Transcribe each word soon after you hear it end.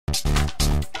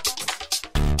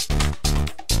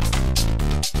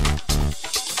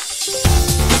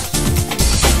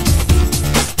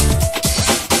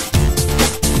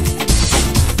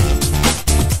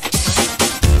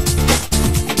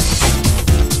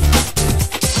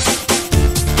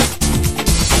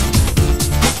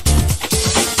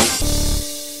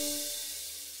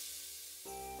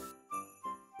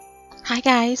Hi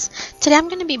guys, today I'm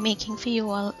going to be making for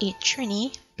you all a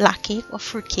Trini black cake or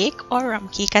fruit cake or rum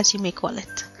cake as you may call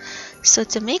it. So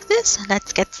to make this,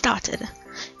 let's get started.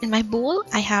 In my bowl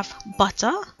I have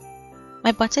butter.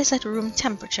 My butter is at room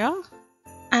temperature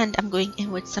and I'm going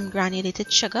in with some granulated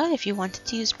sugar. If you wanted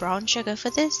to use brown sugar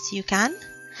for this, you can.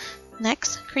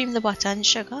 Next, cream the butter and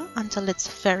sugar until it's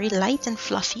very light and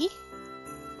fluffy.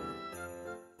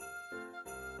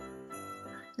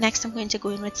 Next, I'm going to go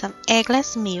in with some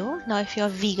eggless mayo. Now, if you're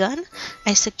vegan,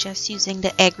 I suggest using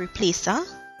the egg replacer.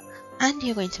 And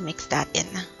you're going to mix that in.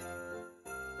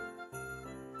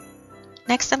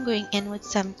 Next, I'm going in with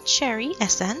some cherry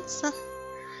essence.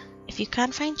 If you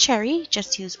can't find cherry,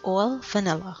 just use all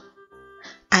vanilla.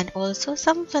 And also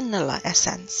some vanilla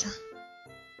essence.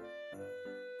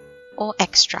 Or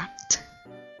extract.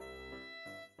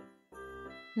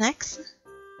 Next,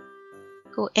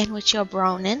 go in with your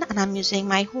browning, and I'm using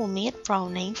my homemade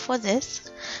browning for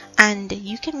this, and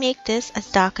you can make this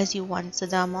as dark as you want, so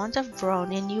the amount of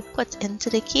browning you put into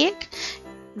the cake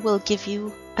will give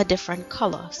you a different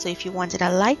color. So if you wanted a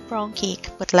light brown cake,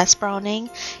 put less browning.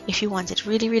 If you want it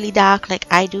really dark like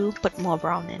I do, put more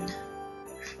browning.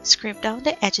 Scrape down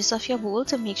the edges of your bowl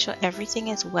to make sure everything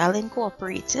is well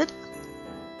incorporated.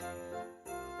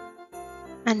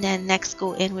 And then next,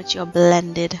 go in with your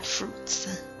blended fruits.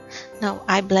 Now,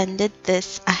 I blended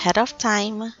this ahead of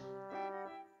time.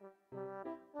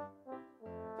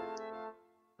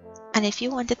 And if you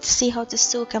wanted to see how to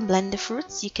soak and blend the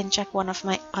fruits, you can check one of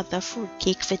my other fruit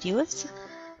cake videos.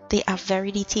 They are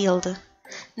very detailed.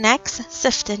 Next,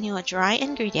 sift in your dry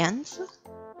ingredients.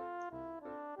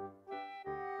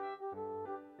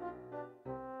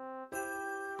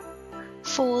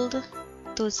 Fold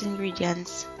those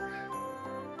ingredients.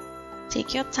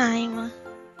 Take your time.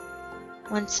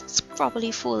 Once it's properly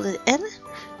folded in,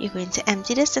 you're going to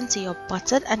empty this into your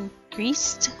buttered and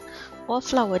greased or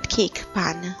floured cake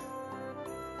pan.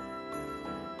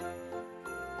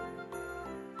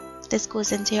 This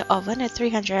goes into your oven at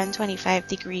 325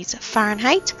 degrees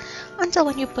Fahrenheit until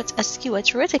when you put a skewer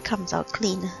through it, it comes out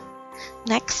clean.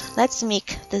 Next, let's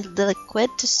make the liquid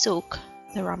to soak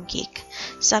the rum cake.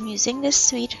 So I'm using this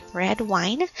sweet red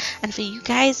wine, and for you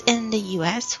guys in the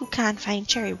US who can't find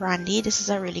cherry brandy, this is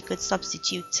a really good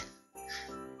substitute.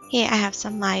 Here I have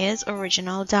some Mayo's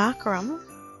original dark rum,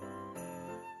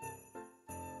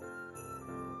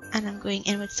 and I'm going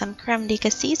in with some crème de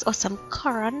cassis or some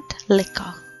currant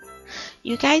liquor.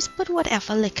 You guys put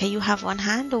whatever liquor you have on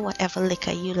hand or whatever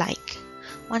liquor you like.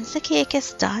 Once the cake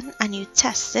is done and you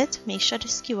test it, make sure the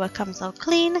skewer comes out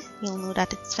clean. You'll know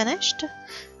that it's finished.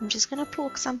 I'm just going to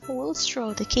poke some holes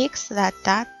throughout the cake so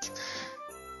that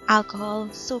alcohol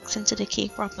soaks into the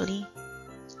cake properly.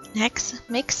 Next,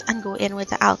 mix and go in with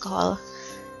the alcohol.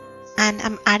 And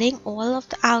I'm adding all of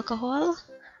the alcohol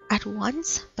at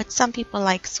once, but some people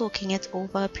like soaking it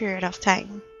over a period of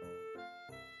time.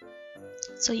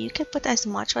 So you can put as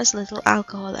much or as little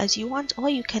alcohol as you want, or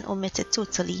you can omit it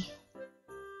totally.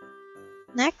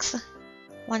 Next,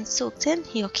 once soaked in,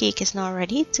 your cake is now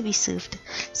ready to be served.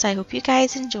 So I hope you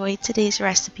guys enjoyed today's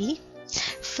recipe.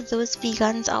 For those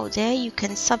vegans out there, you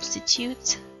can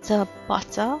substitute the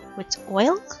butter with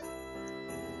oil.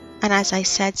 And as I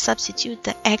said, substitute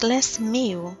the eggless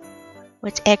mayo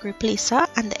with egg replacer.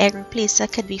 And the egg replacer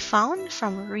can be found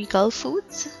from Regal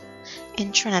Foods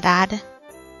in Trinidad.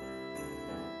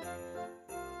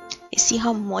 You see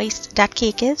how moist that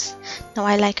cake is? Now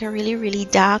I like a really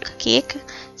dark cake.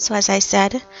 So as I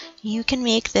said, you can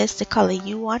make this the color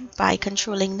you want by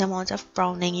controlling the amount of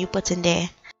browning you put in there.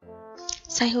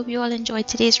 So I hope you all enjoyed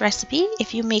today's recipe.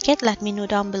 If you make it, let me know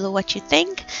down below what you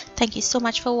think. Thank you so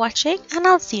much for watching, and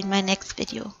I'll see you in my next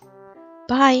video.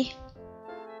 Bye!